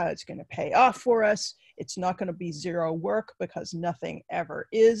 This is how it's going to pay off for us. It's not going to be zero work, because nothing ever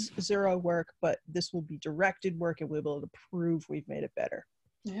is zero work, but this will be directed work and we'll be able to prove we've made it better.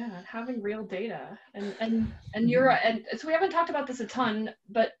 Yeah, having real data. And so we haven't talked about this a ton,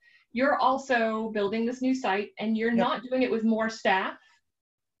 but you're also building this new site, and you're not doing it with more staff.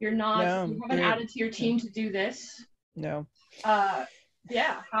 You haven't added to your team to do this. No. How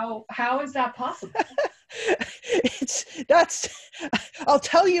is that possible? I'll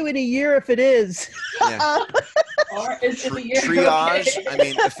tell you in a year if it is. Or is the year triage. okay? I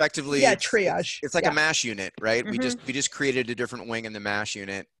mean, effectively, Yeah, it's triage. it's like a MASH unit, right? Mhm. We just created a different wing in the MASH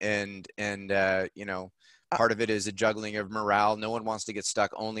unit, and you know, part of it is a juggling of morale. No one wants to get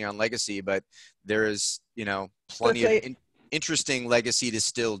stuck only on legacy, but there is, you know, plenty of interesting legacy to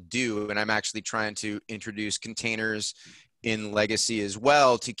still do, and I'm actually trying to introduce containers in legacy as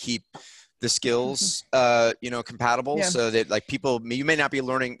well to keep the skills you know, compatible, so that like people, you may not be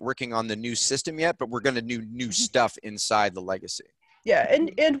working on the new system yet, but we're going to do new stuff inside the legacy. Yeah,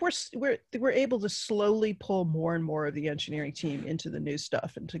 and we're able to slowly pull more and more of the engineering team into the new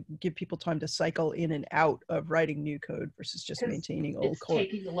stuff, and to give people time to cycle in and out of writing new code versus just maintaining old code.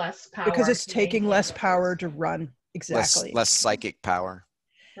 Taking less power. Because it's taking less power to run. Exactly. Less psychic power.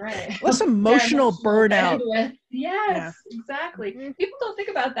 Right. Less emotional burnout. Bandwidth. Yes, Yeah. Exactly. People don't think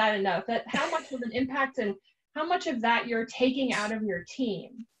about that enough, that how much of an impact and how much of that you're taking out of your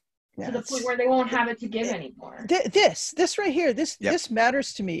team to the point where they won't have it to give anymore. This right here, this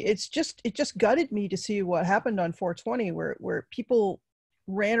matters to me. It just gutted me to see what happened on 420, where people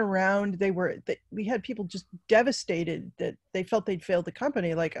ran around. We had people just devastated that they felt they'd failed the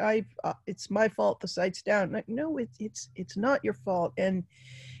company. Like, it's my fault the site's down. Like, no, it's not your fault, and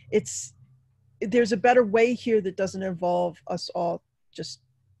there's a better way here that doesn't involve us all just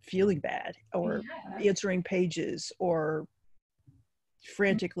feeling bad or answering pages or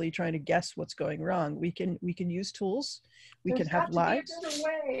frantically trying to guess what's going wrong. We can use tools. We can have lives. There's got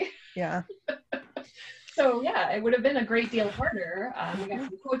to be a better way. Yeah. So yeah, it would have been a great deal harder. We got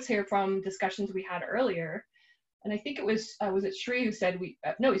some quotes here from discussions we had earlier, and I think it was it Sri who said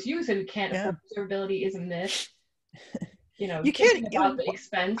no, it's you who said we can't afford observability is a myth. You know, you can't about the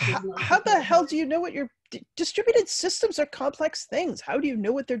expense. How the hell do you know what your distributed systems are? Complex things. How do you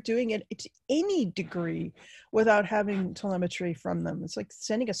know what they're doing at any degree without having telemetry from them? It's like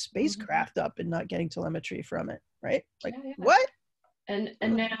sending a spacecraft up and not getting telemetry from it, right? Like, what? And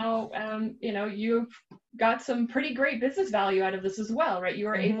now, you know, you've got some pretty great business value out of this as well, right? You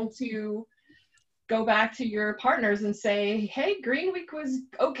were able to go back to your partners and say, hey, Green Week was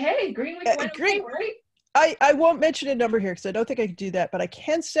okay. Green Week went okay, right? I won't mention a number here because I don't think I can do that, but I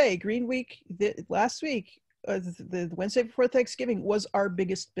can say Green Week last week, the Wednesday before Thanksgiving, was our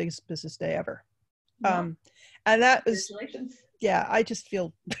biggest business day ever. And that was, I just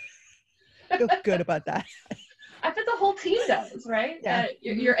feel good about that. I bet the whole team does, right? Yeah.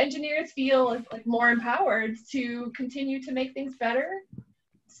 Your engineers feel like more empowered to continue to make things better.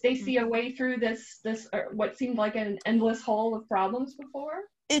 Stacy a way through this what seemed like an endless hole of problems before.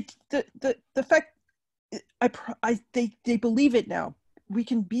 The fact they believe it now. We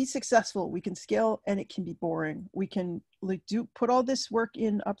can be successful, we can scale, and it can be boring. We can put all this work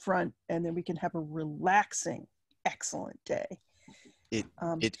in up front, and then we can have a relaxing, excellent day.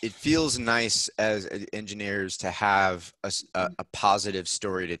 It feels nice as engineers to have a positive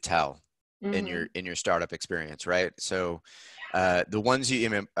story to tell in your startup experience, right? So the ones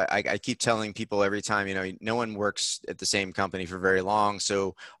I keep telling people every time, you know, no one works at the same company for very long,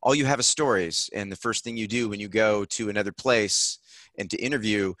 so all you have is stories. And the first thing you do when you go to another place and to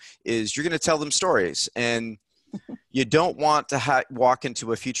interview is you're going to tell them stories. And you don't want to walk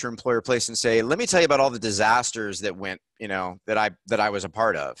into a future employer place and say, let me tell you about all the disasters that went, you know, that I was a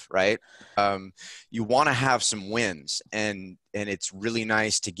part of, right? You want to have some wins, and it's really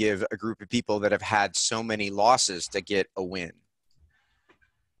nice to give a group of people that have had so many losses to get a win.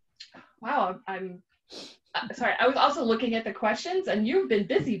 Wow, I'm sorry. I was also looking at the questions, and you've been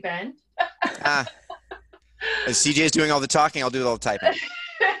busy, Ben. As CJ's doing all the talking, I'll do all the typing.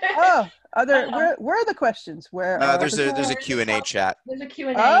 Where are the questions? There's a Q&A chat. There's a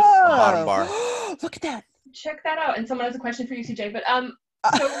Q&A. Bottom bar. Look at that. Check that out. And someone has a question for you, CJ. But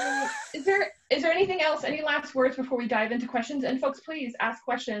so is there anything else? Any last words before we dive into questions? And folks, please ask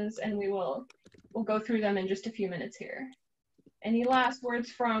questions, and we'll go through them in just a few minutes here. Any last words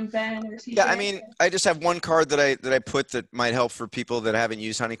from Ben or CJ? Yeah, I mean, I just have one card that I put that might help for people that haven't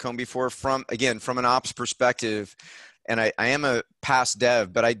used Honeycomb before. From an ops perspective, and I am a past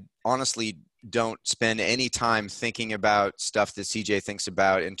dev, but I honestly don't spend any time thinking about stuff that CJ thinks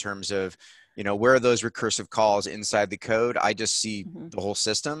about in terms of, you know, where are those recursive calls inside the code? I just see the whole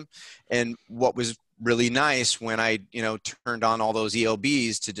system. And what was really nice when I, you know, turned on all those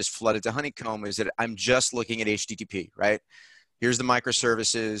ELBs to just flood it to Honeycomb is that I'm just looking at HTTP, right? Here's the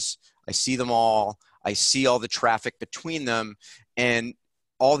microservices. I see them all. I see all the traffic between them, and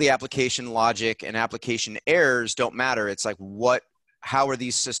all the application logic and application errors don't matter. It's like, how are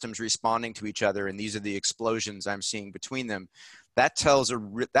these systems responding to each other? And these are the explosions I'm seeing between them. That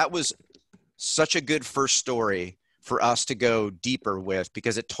was such a good first story for us to go deeper with,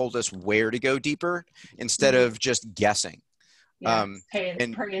 because it told us where to go deeper instead of just guessing. Yeah, pray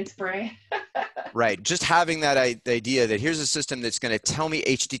and spray. Right. Just having that idea that here's a system that's going to tell me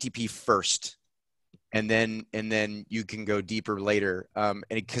HTTP first, and then you can go deeper later. And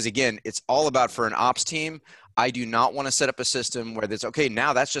because again, it's all about, for an ops team, I do not want to set up a system where that's okay.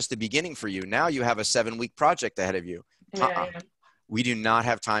 Now that's just the beginning for you. Now you have a 7-week project ahead of you. Yeah. We do not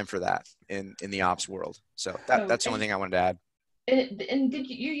have time for that in the ops world. So that's the only thing I wanted to add. And did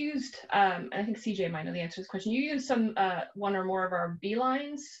you used, I think CJ might know the answer to this question. You used some one or more of our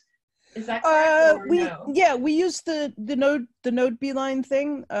beelines. Is that correct? We use the node beeline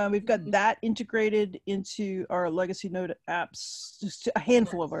thing. We've got that integrated into our legacy node apps, just a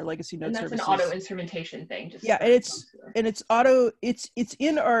handful of our legacy node services. And that's an auto instrumentation thing. And it's auto. It's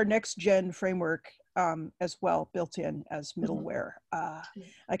in our next gen framework as well, built in as middleware.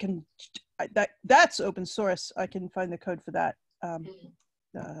 That's open source. I can find the code for that.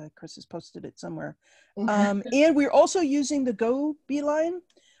 Chris has posted it somewhere. And we're also using the Go beeline.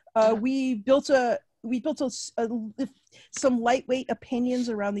 We built some lightweight opinions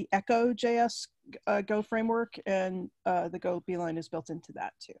around the Echo.js Go framework, and the Go beeline is built into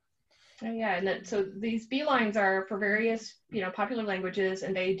that too. Yeah, and so these beelines are for various, popular languages,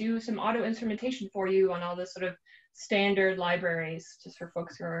 and they do some auto instrumentation for you on all the sort of standard libraries, just for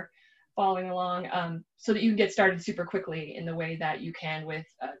folks who are following along, so that you can get started super quickly in the way that you can with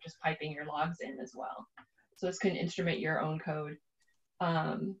just piping your logs in as well. So this can instrument your own code.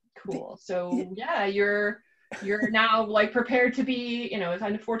 Cool. So yeah, you're now like prepared to be, it's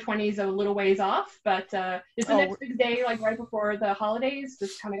on 420 is a little ways off, but is the next big day like right before the holidays?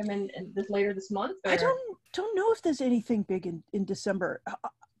 This coming in this later this month? Or? I don't know if there's anything big in December.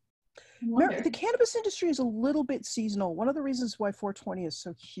 The cannabis industry is a little bit seasonal. One of the reasons why 420 is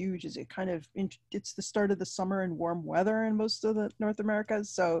so huge is it's the start of the summer and warm weather in most of the North America.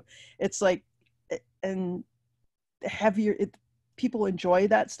 So it's like, and heavier, people enjoy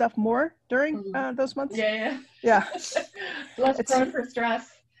that stuff more during those months. Yeah. Less prone for stress.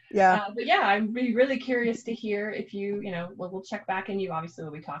 Yeah. But yeah, I'd be really curious to hear if you, we'll check back in. You obviously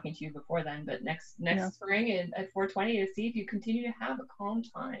will be talking to you before then, but next spring at 420 to see if you continue to have a calm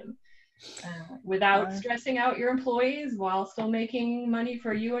time without stressing out your employees while still making money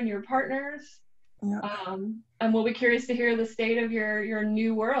for you and your partners. Yeah. And we'll be curious to hear the state of your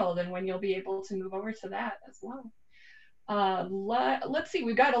new world and when you'll be able to move over to that as well. Let's see,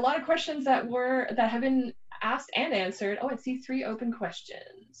 we've got a lot of questions that have been asked and answered. I see 3 open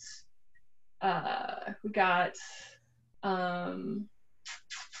questions. We got John,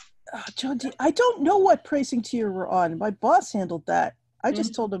 I don't know what pricing tier we're on. My boss handled that. I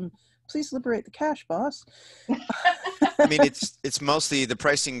just told him, please liberate the cash, boss. I mean, it's mostly the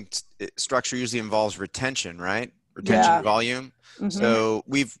pricing structure usually involves retention, right? Retention volume. Mm-hmm. So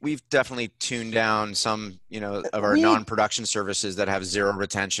we've definitely tuned down some, of our non-production services that have 0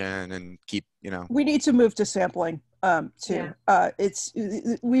 retention and keep, We need to move to sampling too. Yeah.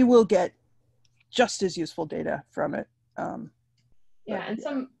 We will get just as useful data from it. And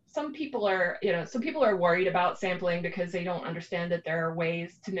some people are, worried about sampling because they don't understand that there are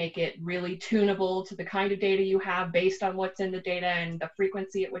ways to make it really tunable to the kind of data you have based on what's in the data and the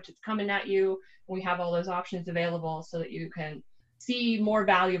frequency at which it's coming at you. And we have all those options available so that you can see more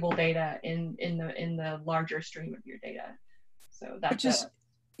valuable data in the larger stream of your data. So that's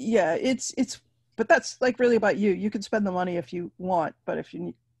but that's like really about you. You can spend the money if you want, but if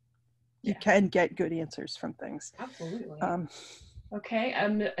you can get good answers from things. Absolutely. Okay,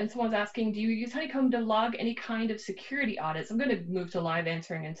 and someone's asking, do you use Honeycomb to log any kind of security audits? I'm going to move to live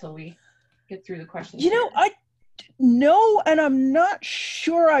answering until we get through the questions. No, and I'm not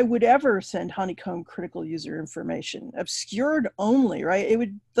sure I would ever send Honeycomb critical user information. Obscured only, right? It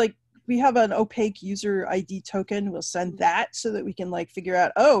would, we have an opaque user ID token. We'll send that so that we can figure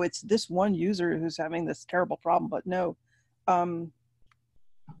out, it's this one user who's having this terrible problem. But no, I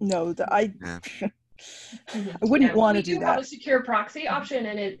wouldn't want to do that. We do have a secure proxy option,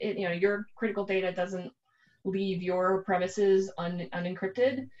 and it your critical data doesn't leave your premises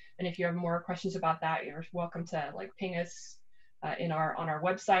unencrypted. And if you have more questions about that, you're welcome to ping us on our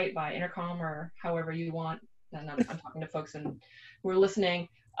website by intercom or however you want. And I'm talking to folks who are listening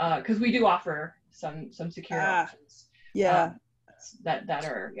because we do offer some secure options. Yeah. That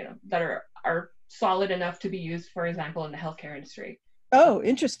are solid enough to be used, for example, in the healthcare industry. Oh,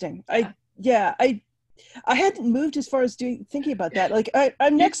 interesting. I hadn't moved as far as thinking about that.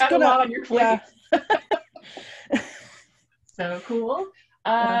 I'm next gonna a lot on your plate. So cool.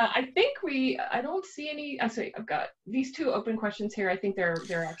 I think I don't see any. Sorry, I've got these 2 open questions here. I think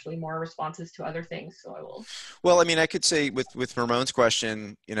they're actually more responses to other things. So I will. Well, I mean, I could say with Ramon's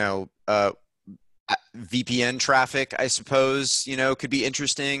question, VPN traffic, I suppose, could be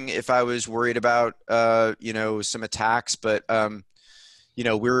interesting if I was worried about, some attacks. But,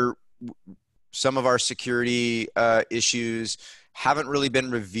 some of our security issues haven't really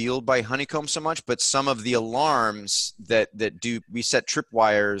been revealed by Honeycomb so much, but some of the alarms that we set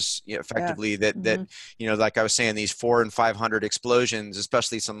tripwires effectively that like I was saying, these 400 and 500 explosions,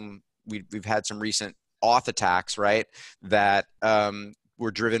 especially we've had some recent auth attacks, right? That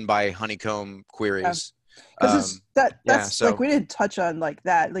were driven by Honeycomb queries. Because that's like, we didn't touch on like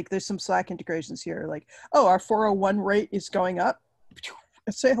that. Like there's some Slack integrations here. Like, oh, our 401 rate is going up.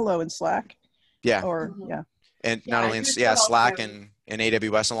 Say hello in Slack. Yeah. Or And not only in Slack and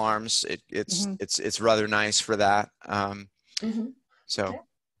AWS alarms, it's rather nice for that. So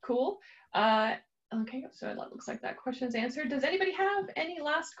cool. Okay, so that looks like that question is answered. Does anybody have any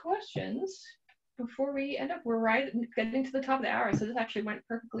last questions before we end up? We're right getting to the top of the hour, so this actually went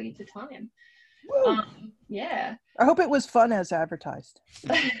perfectly to time. Yeah. I hope it was fun as advertised.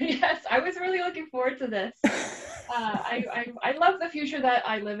 Yes, I was really looking forward to this. I love the future that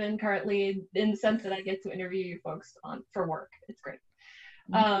I live in currently, in the sense that I get to interview you folks for work. It's great.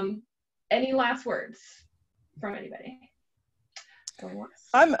 Any last words from anybody?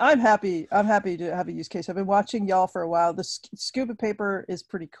 I'm happy to have a use case. I've been watching y'all for a while. The scuba paper is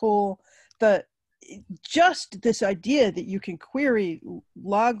pretty cool. Just this idea that you can query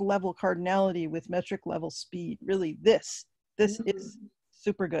log level cardinality with metric level speed. Really, this is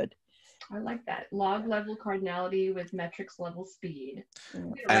super good. I like that. Log level cardinality with metrics level speed. I'm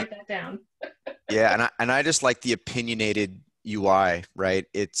gonna write that down. Yeah, and I just like the opinionated UI, right?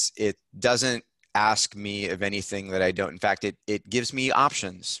 It doesn't ask me of anything that I don't. In fact, it gives me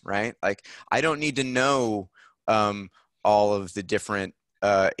options, right? Like I don't need to know all of the different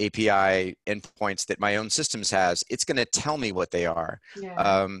API endpoints that my own systems has. It's going to tell me what they are. Yeah.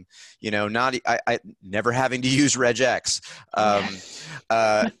 I never having to use regex.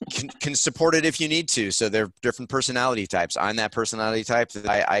 Can support it if you need to. So there are different personality types. I'm that personality type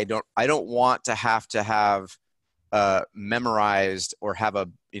that I don't want to have memorized or have a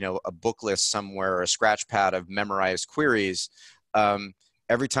book list somewhere or a scratch pad of memorized queries.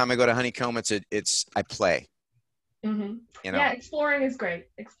 Every time I go to Honeycomb, I play. Yeah, exploring is great.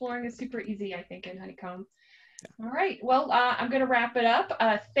 Exploring is super easy, I think, in Honeycomb. Yeah. All right. Well, I'm going to wrap it up.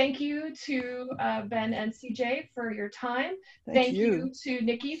 Thank you to Ben and CJ for your time. Thank you to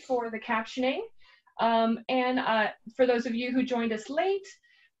Nikki for the captioning. And for those of you who joined us late,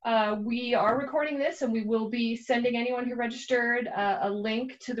 we are recording this, and we will be sending anyone who registered a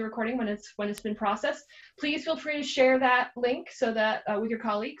link to the recording when it's been processed. Please feel free to share that link so that with your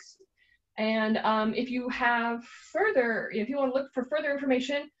colleagues. And if you want to look for further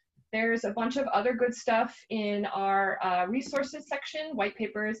information, there's a bunch of other good stuff in our resources section, white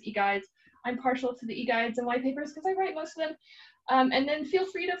papers, e-guides. I'm partial to the e-guides and white papers because I write most of them. And then feel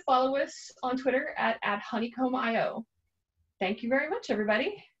free to follow us on Twitter at honeycomb.io. Thank you very much,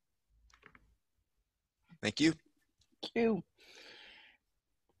 everybody. Thank you. Thank you.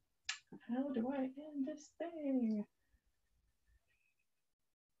 How do I end this thing?